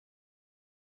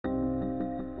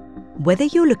Whether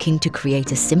you're looking to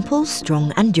create a simple,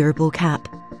 strong and durable cap,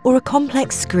 or a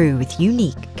complex screw with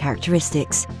unique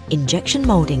characteristics, injection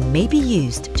molding may be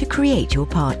used to create your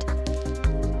part.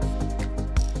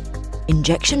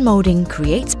 Injection molding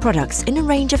creates products in a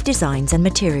range of designs and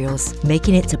materials,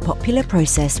 making it a popular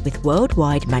process with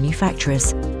worldwide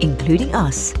manufacturers, including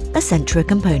us, Essentra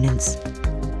Components.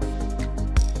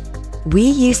 We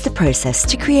use the process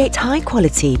to create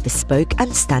high-quality, bespoke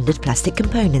and standard plastic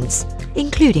components,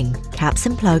 including caps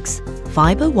and plugs,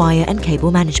 fibre, wire and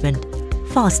cable management,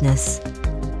 fasteners,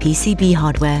 PCB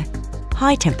hardware,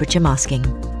 high-temperature masking.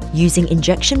 Using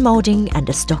injection moulding and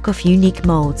a stock of unique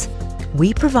moulds,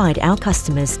 we provide our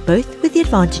customers both with the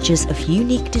advantages of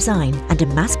unique design and a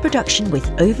mass production with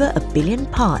over 1 billion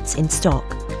parts in stock.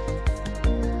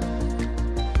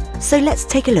 So let's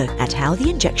take a look at how the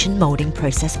injection moulding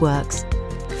process works.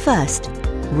 First,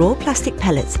 raw plastic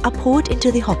pellets are poured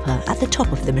into the hopper at the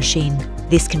top of the machine.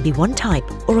 This can be one type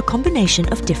or a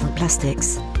combination of different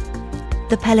plastics.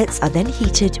 The pellets are then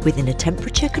heated within a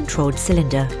temperature-controlled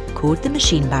cylinder called the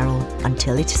machine barrel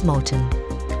until it is molten.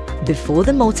 Before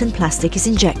the molten plastic is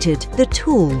injected, the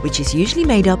tool, which is usually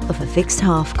made up of a fixed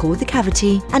half called the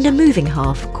cavity and a moving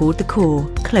half called the core,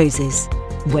 closes.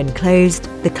 When closed,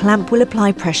 the clamp will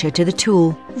apply pressure to the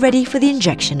tool, ready for the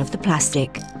injection of the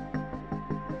plastic.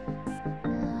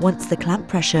 Once the clamp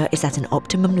pressure is at an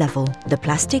optimum level, the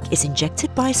plastic is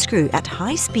injected by a screw at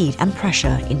high speed and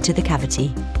pressure into the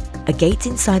cavity. A gate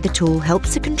inside the tool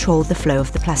helps to control the flow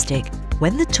of the plastic.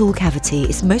 When the tool cavity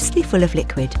is mostly full of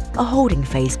liquid, a holding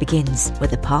phase begins, where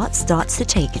the part starts to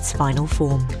take its final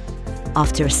form.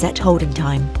 After a set holding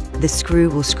time, the screw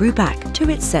will screw back to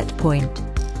its set point.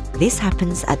 This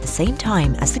happens at the same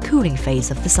time as the cooling phase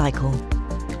of the cycle.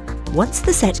 Once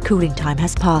the set cooling time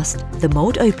has passed, the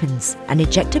mould opens and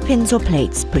ejector pins or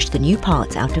plates push the new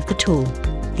part out of the tool.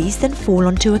 These then fall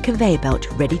onto a conveyor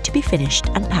belt ready to be finished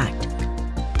and packed.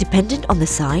 Dependent on the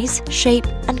size, shape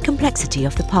and complexity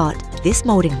of the part, this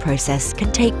moulding process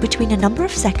can take between a number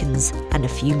of seconds and a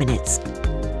few minutes.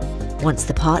 Once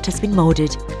the part has been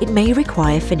moulded, it may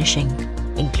require finishing,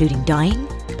 including dyeing,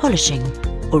 polishing,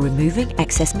 or removing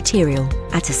excess material.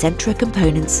 At Essentra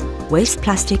Components, waste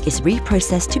plastic is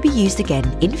reprocessed to be used again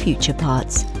in future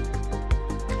parts.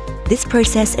 This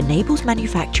process enables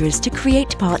manufacturers to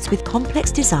create parts with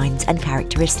complex designs and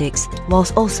characteristics,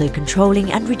 whilst also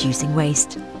controlling and reducing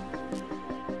waste.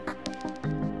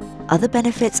 Other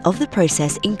benefits of the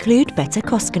process include better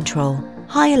cost control,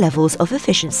 higher levels of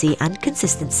efficiency and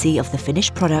consistency of the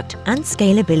finished product, and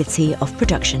scalability of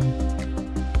production.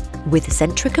 With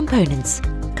Essentra Components,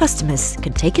 customers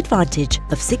can take advantage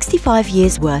of 65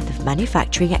 years' worth of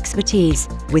manufacturing expertise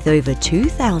with over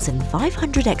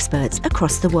 2,500 experts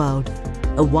across the world,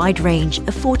 a wide range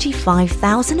of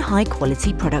 45,000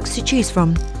 high-quality products to choose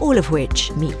from, all of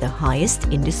which meet the highest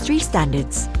industry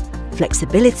standards.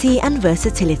 Flexibility and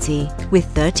versatility with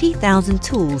 30,000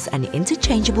 tools and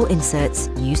interchangeable inserts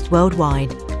used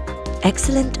worldwide.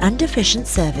 Excellent and efficient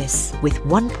service with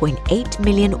 1.8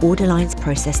 million order lines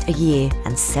processed a year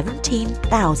and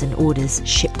 17,000 orders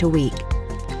shipped a week.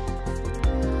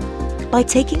 By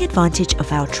taking advantage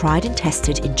of our tried and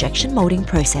tested injection moulding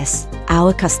process,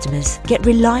 our customers get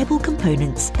reliable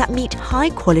components that meet high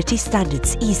quality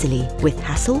standards easily with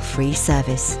hassle-free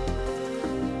service.